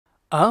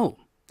Oh,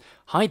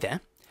 hi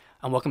there,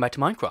 and welcome back to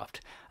Minecraft.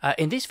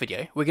 In this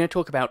video, we're going to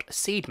talk about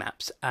seed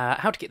maps,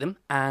 how to get them,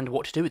 and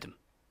what to do with them.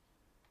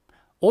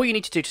 All you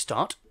need to do to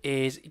start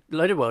is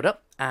load a world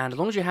up, and as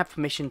long as you have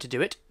permission to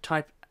do it,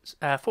 type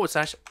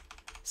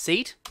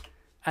 /seed,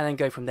 and then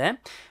go from there.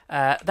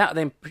 That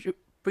then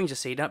brings a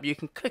seed up. You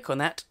can click on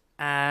that,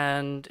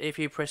 and if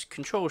you press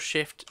Control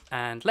Shift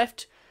and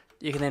left,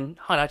 you can then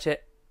highlight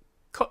it,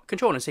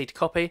 Control and C to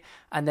copy,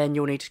 and then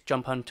you'll need to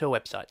jump onto a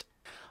website.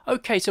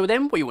 Okay, so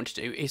then what you want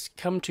to do is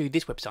come to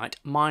this website,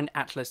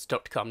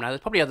 mineatlas.com. Now, there's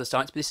probably other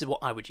sites, but this is what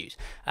I would use.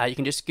 You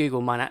can just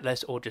Google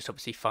mineatlas or just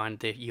obviously find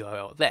the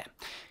URL there.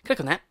 Click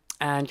on that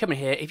and come in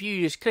here. If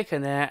you just click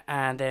in there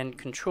and then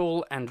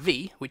Control and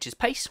V, which is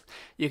paste,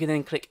 you can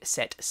then click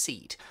Set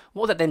Seed.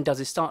 What that then does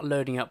is start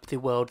loading up the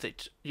world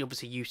that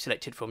obviously you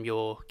selected from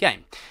your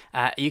game.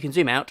 You can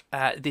zoom out.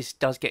 This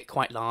does get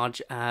quite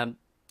large.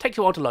 Takes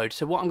a while to load,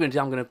 so what I'm going to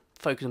do, I'm going to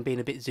focus on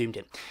being a bit zoomed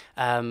in.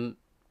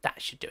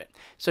 That should do it.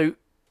 So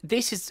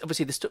this is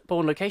obviously the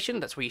spawn location,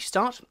 that's where you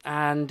start,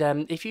 and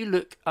if you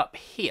look up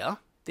here,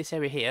 this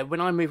area here, when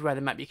I move around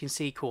the map you can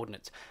see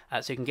coordinates,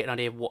 so you can get an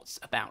idea of what's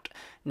about.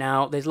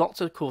 Now there's lots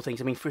of cool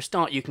things. I mean, for a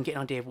start you can get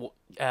an idea of what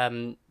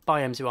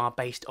biomes there are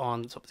based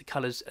on sort of the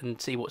colours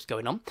and see what's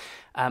going on,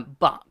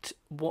 but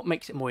what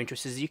makes it more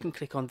interesting is you can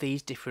click on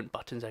these different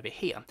buttons over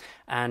here,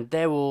 and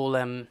they're all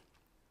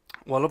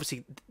well,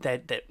 obviously,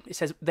 it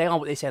says they are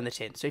what they say on the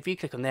tin. So if you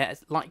click on there,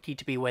 it's likely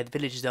to be where the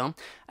villages are,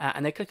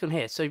 and they click on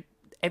here. So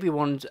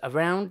everyone's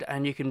around,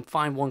 and you can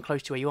find one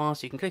close to where you are.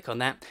 So you can click on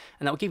that,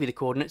 and that will give you the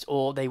coordinates,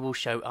 or they will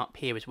show up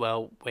here as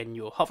well when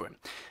you're hovering.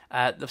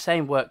 The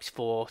same works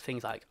for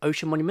things like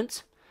ocean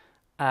monuments,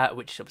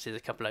 which obviously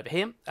there's a couple over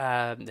here.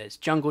 There's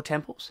jungle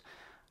temples.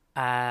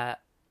 Try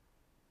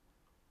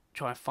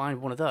and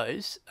find one of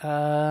those.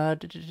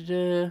 Let's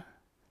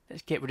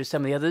get rid of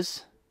some of the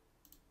others.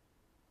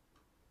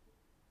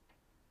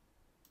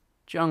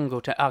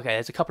 Okay,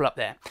 there's a couple up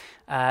there.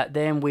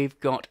 Then we've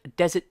got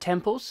desert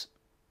temples.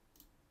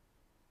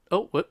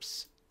 Oh,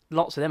 whoops.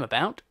 Lots of them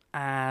about.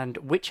 And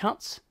witch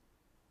huts.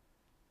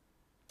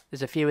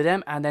 There's a few of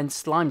them. And then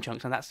slime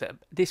chunks. And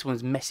this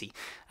one's messy.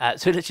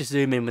 So let's just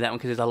zoom in with that one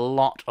because there's a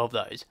lot of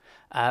those.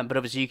 But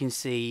obviously you can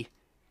see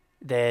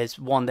there's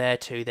one there,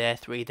 two there,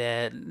 three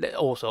there,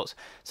 all sorts.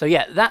 So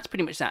yeah, that's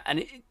pretty much that.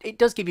 And it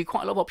does give you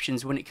quite a lot of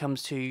options when it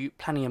comes to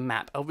planning a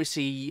map.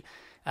 Obviously,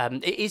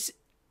 it is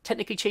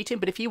technically cheating,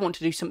 but if you want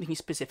to do something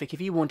specific, if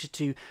you wanted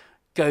to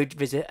go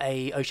visit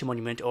a ocean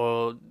monument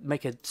or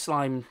make a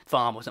slime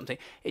farm or something,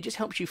 it just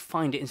helps you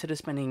find it instead of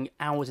spending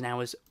hours and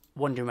hours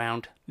wandering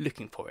around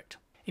looking for it.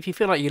 If you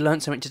feel like you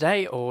learned something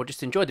today or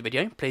just enjoyed the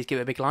video, please give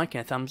it a big like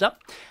and a thumbs up.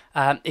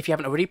 If you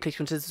haven't already, please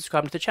consider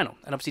subscribing to the channel,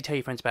 and obviously tell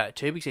your friends about it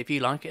too, because if you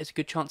like it, it's a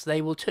good chance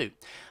they will too.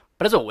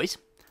 But as always,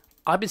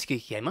 I've been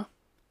Squeaky Gamer,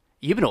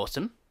 you've been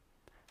awesome,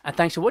 and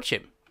thanks for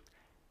watching.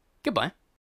 Goodbye.